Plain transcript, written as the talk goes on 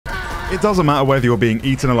It doesn't matter whether you're being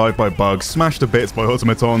eaten alive by bugs, smashed to bits by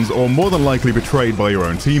automatons, or more than likely betrayed by your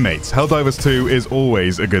own teammates. Helldivers 2 is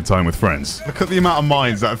always a good time with friends. Look at the amount of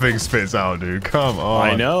mines that thing spits out, dude. Come on.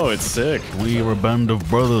 I know, it's sick. We are a band of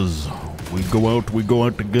brothers. We go out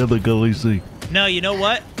together, Khaleesi. No, you know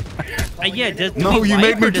what? Yeah, no, you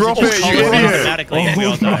made me drop it,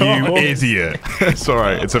 you idiot. It's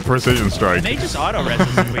alright, it's a precision strike. They just auto-res.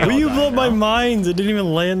 Will you blow my mines? It didn't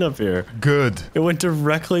even land up here. Good. It went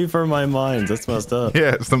directly for my mines. That's messed up.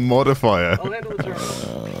 Yeah, it's the modifier.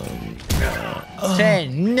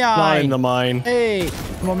 10, 9. Mine the mine. 8.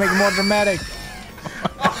 I'm gonna make it more dramatic.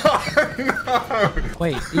 Oh, no.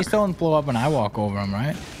 Wait, these don't blow up when I walk over them,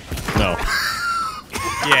 right? No.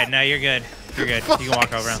 Yeah, no, you're good. You're good. You can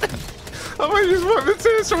walk over them. I might just wipe the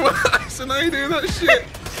tears from my eyes and I do that shit.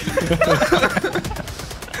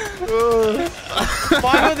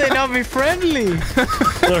 Why would they not be friendly?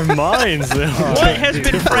 They're mines. What has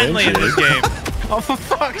been friendly in this game? Oh, for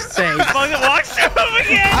fuck's sake. Fucking walk through them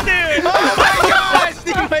again, dude! Oh my god, I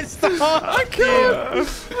need my stuff. I can't.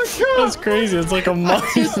 That's crazy. It's like a mine.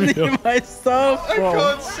 I just need my stuff. I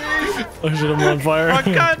can't see. Oh shit, I'm on fire. I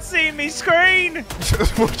can't see me screen!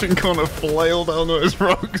 Just watching Connor flail down those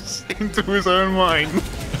rocks into his own mine.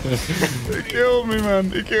 It killed me,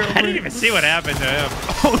 man. It killed me. I didn't even see what happened to him.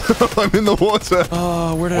 Oh no, I'm in the water.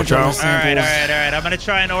 Oh, where did Watch I go? out. Alright. I'm gonna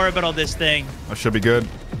try and orbital this thing. That should be good.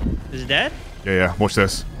 Is it dead? Yeah, watch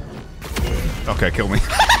this. Okay, kill me.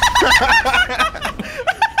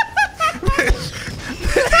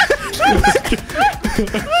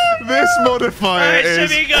 This modifier Alright, should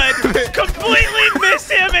be good. Completely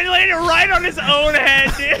missed him and laid it right on his own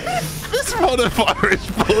head, dude. This modifier is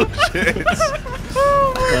bullshit.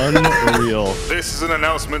 Unreal. This is an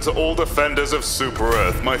announcement to all defenders of Super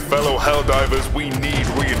Earth. My fellow Helldivers, we need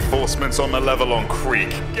reinforcements on the level on Creek.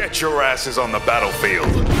 Get your asses on the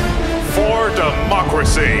battlefield. For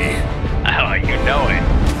democracy! Oh, you know it.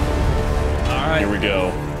 Alright. Here we go.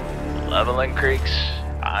 Leveling creeks,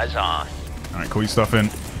 eyes on. Alright, call your stuff in.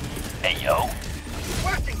 Hey, yo.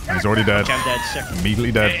 He's already dead. I'm dead, sir.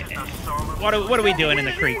 Immediately dead. What are we doing in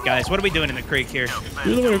the creek, guys? What are we doing in the creek here?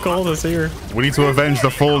 You're the one who called us here. We need to avenge the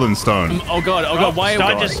Fallen Stone. Oh god, why?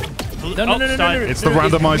 Start just... No. It's the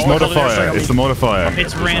randomized modifier. It's the modifier.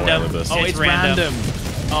 It's random. Oh, it's random.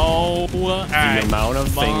 Oh, The amount of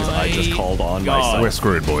things I just called on myself. We're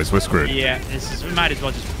screwed, boys. We're screwed. Yeah, we might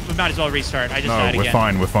as well restart. I just died No,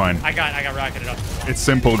 again. we're fine. I got rocketed up. It's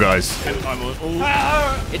simple, guys.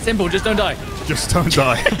 it's simple. Just don't die. Just don't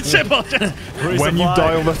die. It's simple. When you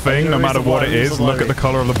dial the thing, no matter what it is, look at the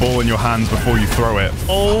color of the ball in your hands before you throw it.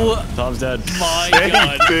 Oh Tom's dead. my Hey,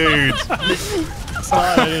 god. dude.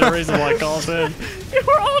 I need a reason why I called in.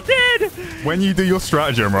 We're all dead. When you do your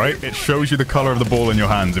stratagem, right, it shows you the color of the ball in your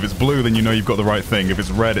hands. If it's blue, then you know you've got the right thing. If it's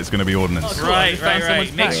red, it's going to be ordnance. Right.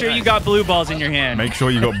 Make sure you got blue balls in your hand. Make sure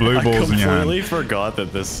you got blue balls in your I hand. completely forgot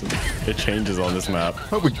that it changes on this map.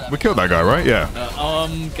 Oh, we killed that guy, right? Yeah.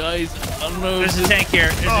 Guys, I don't know. There's a tank here.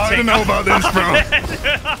 I don't know about this,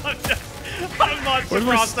 bro. I'm launched Where's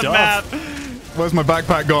my across the stuff? map. Where's my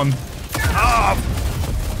backpack gone? Ah!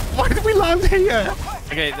 Why did we land here?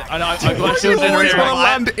 Okay, I Why got do you shield always generator. want to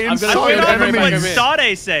land I inside went over what enemies?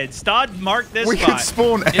 Stade said. Stade marked this We spot. could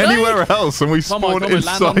spawn Did I? anywhere else, and we Come on, spawn land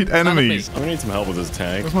on inside enemies. I'm gonna need some help with this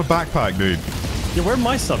tank. Where's my backpack, dude? Yeah, where'd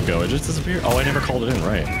my stuff go? It just disappeared. Oh, I never called it in,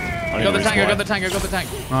 right. I got the tank. I got the tank.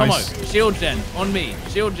 Come on, Nice. shield gen on me.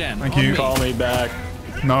 Shield gen. Thank on you. Me. Call me back.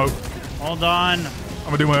 No, Hold on. I'm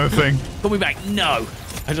gonna do my own thing. Call me back. No.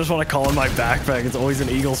 I just want to call in my backpack. It's always an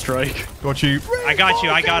eagle strike. Got you. I got you.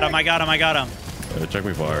 I got him. Check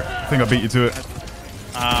me far. I think I beat you to it.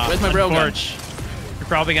 Where's my railgun? Torch. You're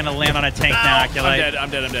probably gonna land on a tank now. I'm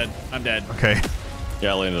dead. Okay.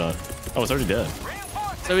 Yeah, I landed on it. Oh, it's already dead.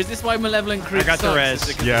 So is this why Malevolent Creek I got the sucks? res. Is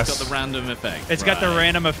it 'cause Yes. It's got the random effect. It's got the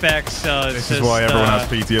random effects, so it's This is why everyone has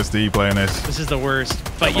PTSD playing this. This is the worst.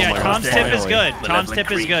 But Oh yeah, my God, Tom's tip is finally. good. The Tom's Leveling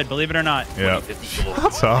tip is Creek. good, believe it or not. Yeah.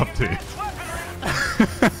 Shut up, dude.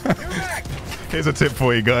 Here's a tip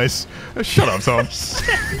for you guys. Shut up, Tom.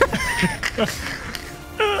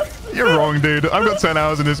 You're wrong, dude. I've got 10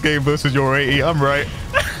 hours in this game versus your 80. I'm right.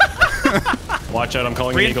 Watch out, I'm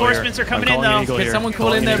calling an eagle here. Reinforcements are coming I'm in, calling an though. eagle Can here. someone call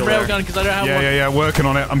Calling in an their eagle there. railgun? Because I don't have one. Yeah, working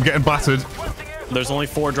on it. I'm getting battered. There's only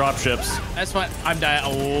 4 drop ships. That's fine. I'm dead.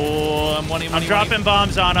 Oh, I'm dropping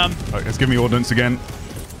bombs on them. Right, let's give me ordnance again.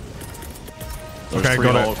 There's Okay, 3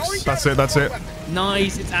 got hulks. it. That's it.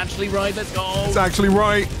 Nice. It's actually right. Let's go. It's actually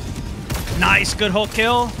right. Nice, good Hulk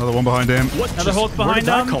kill. Another one behind him. What? Another Hulk Where did behind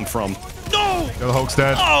that him. come from? No! The other Hulk's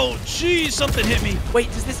dead. Oh, jeez, something hit me. Wait,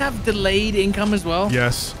 does this have delayed income as well?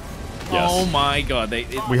 Yes. Oh my god.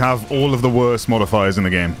 We have all of the worst modifiers in the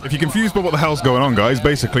game. If you're confused by what the hell's going on, guys,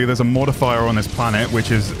 basically there's a modifier on this planet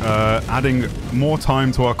which is adding more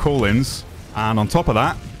time to our call-ins. And on top of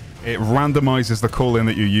that, it randomizes the call-in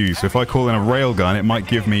that you use. So if I call in a railgun, it might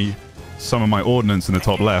give me some of my ordnance in the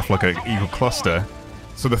top left, like an eagle cluster.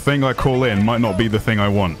 So the thing I call in might not be the thing I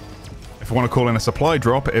want. If I want to call in a supply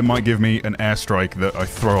drop, it might give me an airstrike that I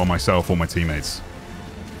throw on myself or my teammates.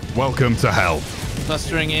 Welcome to hell.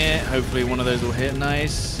 Clustering it. Hopefully one of those will hit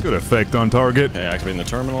nice. Good effect on target. Okay, activating the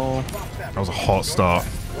terminal. That was a hot start.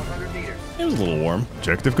 It was a little warm.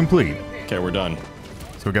 Objective complete. Okay, we're done.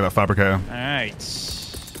 Let's go get that fabricator. All right.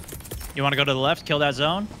 You want to go to the left, kill that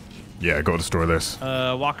zone? Yeah, gotta destroy this.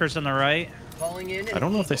 Walkers on the right. I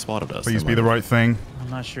don't know if they spotted us. Please be the right thing. I'm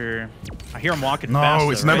not sure. I hear them walking fast.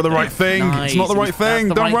 No, it's never the right thing. It's not the right thing.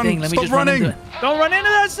 Don't run. Stop running. Don't run into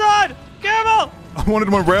that sun! Careful! I wanted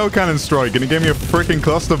my rail cannon strike and it gave me a freaking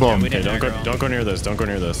cluster bomb. Okay, don't go near this. Don't go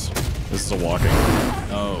near this. This is a walking.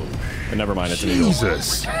 Oh. But never mind, it's an eagle.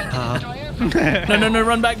 Jesus. No,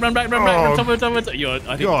 run back. Top of it. Yo, I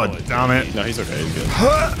think God damn it. No, he's okay. He's good.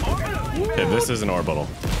 Okay, this is an orbital.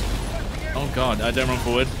 Oh god, I don't run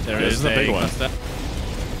forward. There This is is a big one. cluster.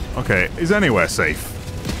 Okay, is anywhere safe?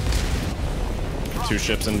 2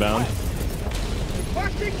 ships inbound.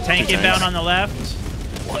 Tank Two inbound tanks. on the left.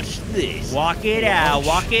 Watch this. Walk it out.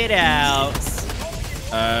 Walk it out.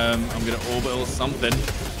 I'm gonna orbital something.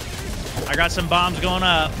 I got some bombs going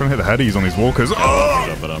up. I'm gonna hit the headies on these walkers.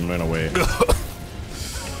 Oh! But I'm gonna wait.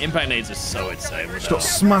 Impact nades are so insane. Just got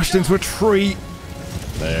smashed into a tree.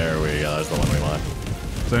 There we go. That's the one we want.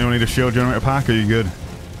 Does anyone need a shield generator pack? Or are you good?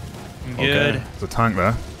 I'm good. Okay. There's a tank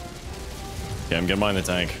there. Yeah, I'm getting behind the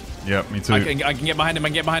tank. Yep, me too. I can get behind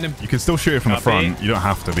him. You can still shoot it from the Copy. front. You don't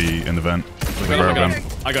have to be in the vent. With the I got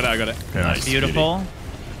railgun. it. Okay, nice. Beautiful.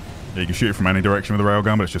 Yeah, you can shoot it from any direction with the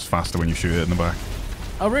railgun, but it's just faster when you shoot it in the back.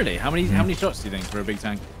 Oh really? How many shots do you think for a big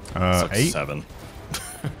tank? It's like 8? 7.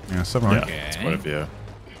 Yeah, 7, right? Yeah, it's quite a few.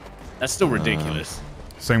 That's still ridiculous.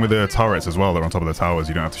 Same with the turrets as well. They're on top of the towers.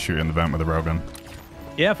 You don't have to shoot it in the vent with the railgun.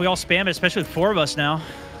 Yeah, if we all spam it, especially with 4 of us now.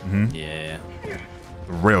 Yeah.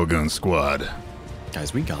 The railgun squad.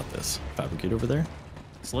 Guys, we got this. Fabricate over there.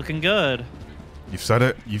 It's looking good. You've said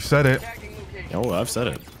it. You've said it. Oh, I've said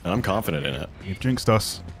it. And I'm confident in it. You've jinxed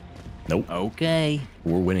us. Nope. Okay.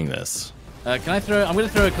 We're winning this. Can I throw? I'm gonna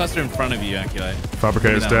throw a cluster in front of you, Aculite.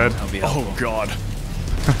 Fabricator's dead. Oh, God.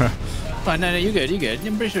 Fine, no, you're good.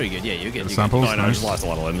 I'm pretty sure you're good. Yeah, you're good. The samples? No, I Nice. just lost a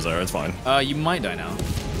lot of limbs there. It's fine. You might die now.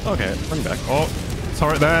 Okay, bring back. Oh,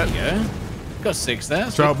 turret there. Yeah. Got 6 there.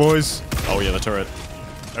 Watch out, boys. Oh, yeah, the turret.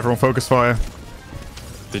 Everyone focus fire.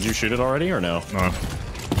 Did you shoot it already or no? No.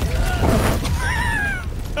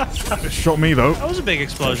 It shot me, though. That was a big Shot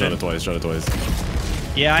explosion. it twice.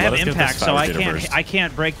 Yeah, I have Let us get impact, this so I fabricator first.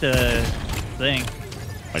 can't break the thing.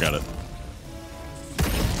 I got it.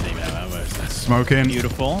 Smoking.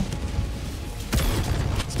 Beautiful.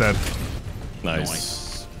 It's dead.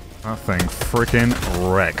 Nice. That thing freaking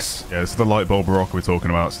wrecks. Yeah, this is the light bulb rock we're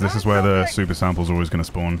talking about. So this is where the super samples are always going to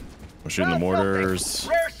spawn. We're shooting the mortars.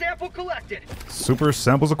 Rare sample collected. Super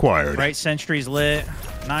samples acquired. Right sentry's lit.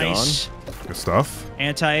 Nice. Good stuff.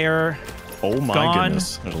 Anti-air. Oh my Gone.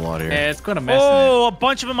 goodness. There's a lot here. Yeah, it's got a mess Oh, a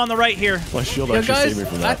bunch of them on the right here. My shield in it. actually Yo, saved me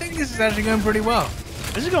guys, from I that. think this is actually going pretty well.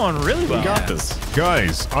 This is going really well. We got this.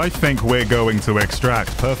 Guys, I think we're going to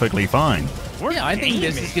extract perfectly fine. Yeah, I think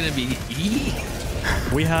this is gonna be.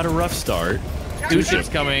 We had a rough start. 2 ships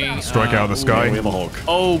coming. Strike out the sky. We have a Hulk.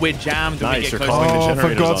 Oh, we're jammed. When we Nice, get you're close calling to the Oh, for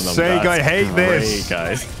generators God's on them. sake, I That's hate this. great,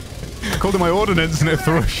 guys. I called it my ordnance and it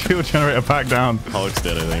threw a shield generator pack down. Hulk's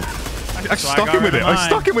dead, I think. I So I stuck got him with rid it. of I mine.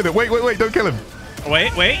 stuck him with it. Wait, don't kill him.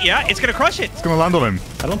 Wait, yeah, it's gonna crush it. It's going to land on him.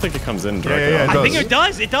 I don't think it comes in directly. yeah, it on does. I think it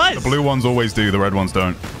does. It does. The blue ones always do, the red ones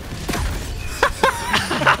don't.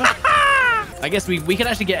 I guess we can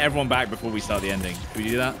actually get everyone back before we start the ending. Can we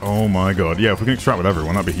do that? Oh my god. Yeah, if we can extract with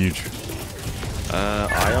everyone, that'd be huge.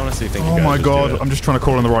 I honestly think you Oh guys my just do god. it. I'm just trying to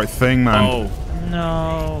call on the right thing, man. Oh.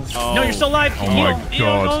 No. Oh. No, you're still alive. Oh my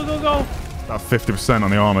God. Go. That 50%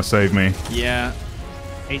 on the armor saved me. Yeah.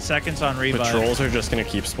 8 seconds on revive. Patrols are just going to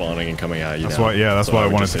keep spawning and coming at you That's now. why, yeah, that's So why I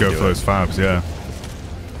would wanted just to say go do for it. those fabs, yeah.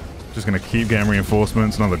 Just gonna keep getting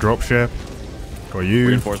reinforcements, another dropship. Got you.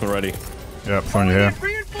 Reinforcement ready. Yep, throwing you here.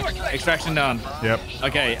 Extraction done. Yep.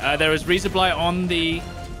 Okay, there is resupply on the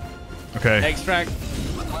Okay, extract.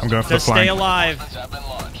 I'm going for the Just stay flank. alive.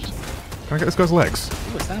 Can I get this guy's legs?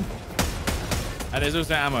 Ooh, a sample. There's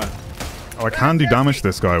also ammo. Oh, I can do damage to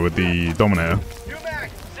this guy with the Dominator.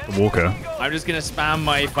 The Walker. I'm just gonna spam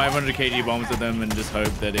my 500 kg bombs at them and just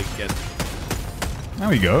hope that it gets. There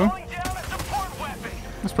we go.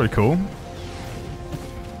 That's pretty cool.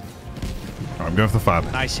 I'm going for the fab.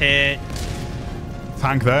 Nice hit.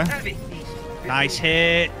 Tank there. Nice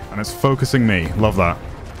hit. And it's focusing me. Love that.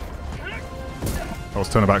 I'll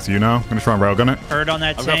turn it back to you now. I'm going to try and railgun it. Hurt on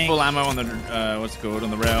that I've got tank. full ammo on the, what's it called,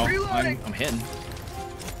 on the rail. I'm hitting.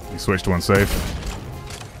 You switch to one safe.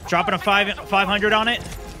 Dropping a 500 on it.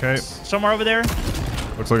 Okay. Somewhere over there.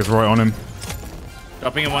 Looks like it's right on him.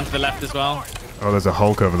 Dropping in one to the left as well. Oh, there's a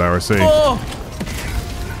Hulk over there, I see. Oh!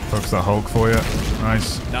 Focus that Hulk for you.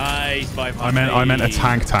 Nice. Nice, 500. I meant a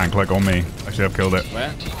tank, like on me. Actually, I've killed it. Where?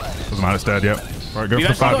 Doesn't matter, it's dead yet. Right, go We've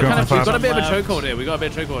for the fab, go for the we've got a fab. bit of a chokehold here. We got a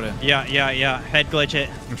bit of chokehold here. Yeah. Head glitch it.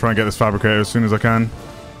 I'm gonna try and get this fabricator as soon as I can.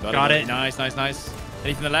 Got it. Nice.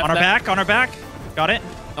 Anything to the left? On our back. Got it.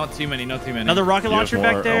 Not too many. Another rocket launcher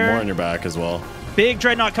back there. More on your back as well. Big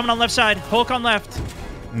dreadnought coming on left side. Hulk on left.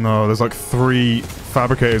 No, there's like 3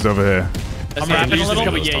 fabricators over here. I'm wrapping a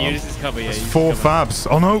little. Use this cover. Yeah, use 4 this cover. fabs.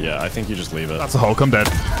 Oh no. Yeah, I think you just leave it. That's a Hulk. I'm dead.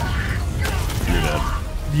 You're dead.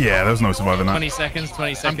 Yeah, there's no surviving that. 20 seconds.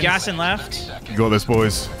 I'm gassing left. You got this,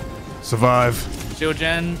 boys. Survive. Shield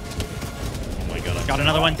gen. Oh my god. Got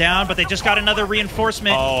another one down, but they just got another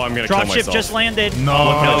reinforcement. Oh, I'm gonna kill Dropship myself. just landed.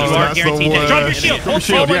 No, No, you are that's the guaranteed dead. Drop your worst. shield. Hold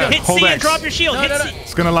Shield, forward. yeah. Hit Hold C and X. drop your shield. Hit C.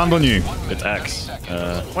 It's gonna land on you. It's X.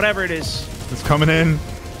 Whatever it is. It's coming in.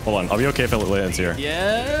 Hold on. I'll be okay if it lands here.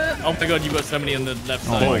 Yeah. Oh my god, you got so many on the left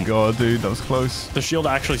side. Oh my god, dude, that was close. The shield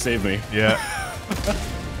actually saved me. Yeah.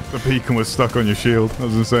 The beacon was stuck on your shield. That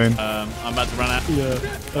was insane. I'm about to run out. Yeah,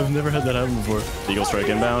 I've never had that happen before. Eagle strike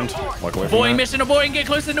inbound. Walk away from Avoiding that. mission, avoiding, get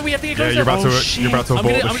closer. No, we have to get Yeah, closer. you're about to shit. you're about to I'm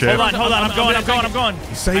abort gonna- the I'm- ship. Hold on. I'm going.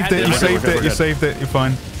 You saved I it. had You to- saved we're it. good. You saved it. You're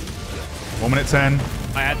fine. 1 minute 10.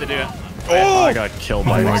 I had to do it. Oh! I got killed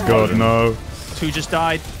by Oh an my explosion. god, no. 2 just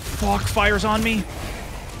died. Fuck, fire's on me.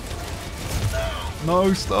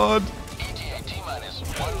 No, Stod.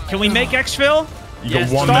 Can we make exfil? You got 1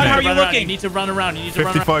 Stod, minute. how are you Run around. looking? You need to run around. You need to run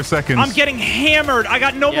around. 55 seconds. I'm getting hammered. I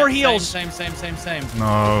got no more heals. Same.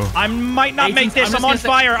 No. I might not 18 make this. I'm I'm just on gonna say-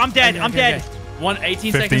 fire. I'm dead. Okay, I'm okay, dead. okay.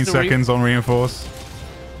 18 15 seconds. seconds on reinforce.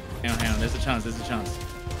 Hang on. There's a chance.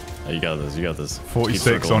 Oh, you got this. You got this.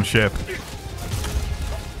 46 on ship.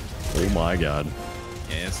 Oh my god.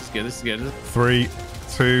 Yeah, this is good. 3,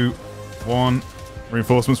 2, 1.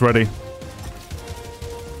 Reinforcements ready.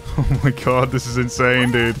 Oh my god, this is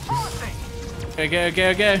insane, dude.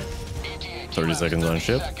 Okay. 30 seconds on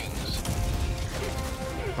ship.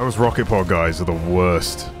 Those rocket pod guys are the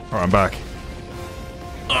worst. Alright, I'm back.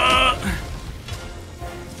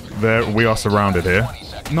 There, we are surrounded here.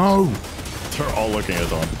 No! They're all looking at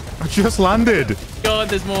Don. I just landed! God,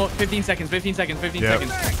 there's more. 15 seconds. 15 seconds. Yep.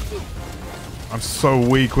 I'm so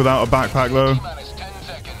weak without a backpack, though.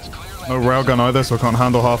 No railgun either, so I can't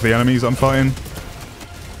handle half the enemies I'm fighting.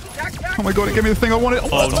 Oh my god, it gave me the thing I wanted.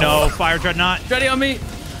 Oh no, fire dreadnought. Ready on me.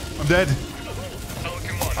 I'm dead.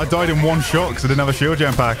 I died in 1 shot because I didn't have a shield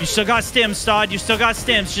jam pack. You still got stims, Stod. You still got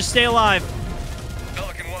stims. Just stay alive.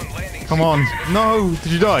 Come on. No!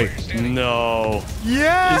 Did you die? No.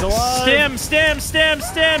 Yes! He's alive.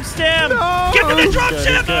 Stim. No! Get to the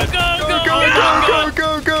dropship.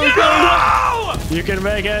 Good. Go! No! You can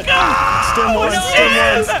make it. Stim one.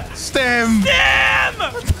 Stem!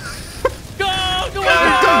 Go.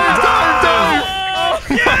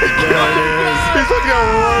 He's about to get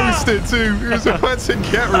roasted too. He was about to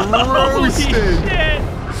get roasted. Shit.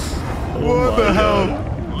 What the hell?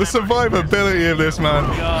 The survivability of this man.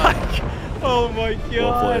 Oh my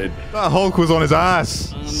Well god. played. That Hulk was on his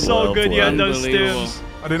ass. So Well good you had played. those Unbelievable. stims.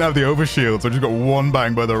 I didn't have the overshield, so I just got 1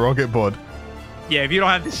 bang by the rocket pod. Yeah, if you don't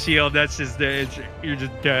have the shield, that's just you're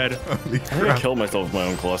just dead. Holy I think I crap. killed myself with my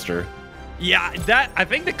own cluster. Yeah, I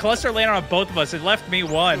think the cluster landed on both of us. It left me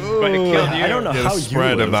 1, but it killed you. I don't know Yeah, how the you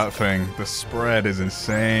spread live. of that thing. The spread is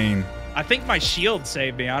insane. I think my shield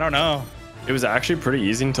saved me. I don't know. It was actually pretty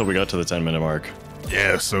easy until we got to the 10-minute mark.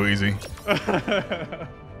 Yeah, so easy.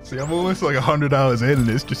 See, I'm almost like 100 hours in, and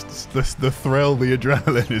it's just the thrill, the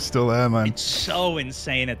adrenaline is still there, man. It's so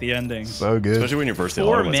insane at the ending. So good. Especially when you first see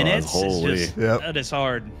 4 automatons. minutes is Holy. just Yep. that is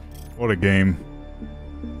hard. What a game.